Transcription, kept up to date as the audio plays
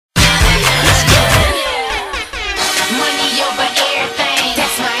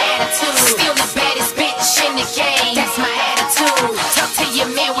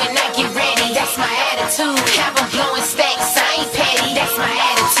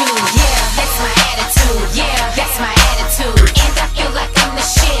attitude, yeah, that's my attitude, yeah, that's my attitude. And I feel like I'm the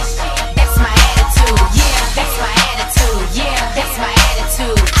shit, that's my attitude, yeah, that's my attitude, yeah, that's my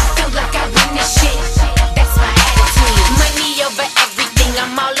attitude. I feel like I run this shit, that's my attitude. Money over everything,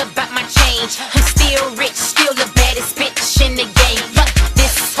 I'm all about my change. I'm still rich, still the baddest bitch in the game. Fuck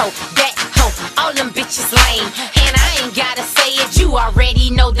this hoe, that hoe, all them bitches lame. And I ain't gotta say it, you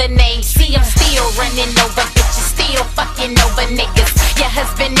already know the name. See, I'm still running over bitches, still fucking over niggas. Your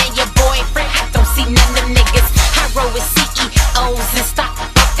husband and your boyfriend, I don't see none of them niggas. I roll with CEOs and stock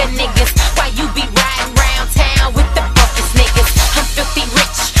fucking niggas. Why you be riding round town with the brokest niggas? I'm filthy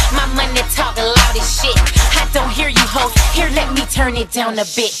rich, my money talk loud as shit. I don't hear you hoes, here let me turn it down a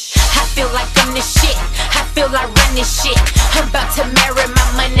bit. I feel like I'm the shit, I feel like run this shit. I'm about to marry my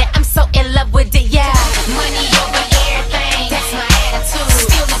money, I'm so in love with it, yeah.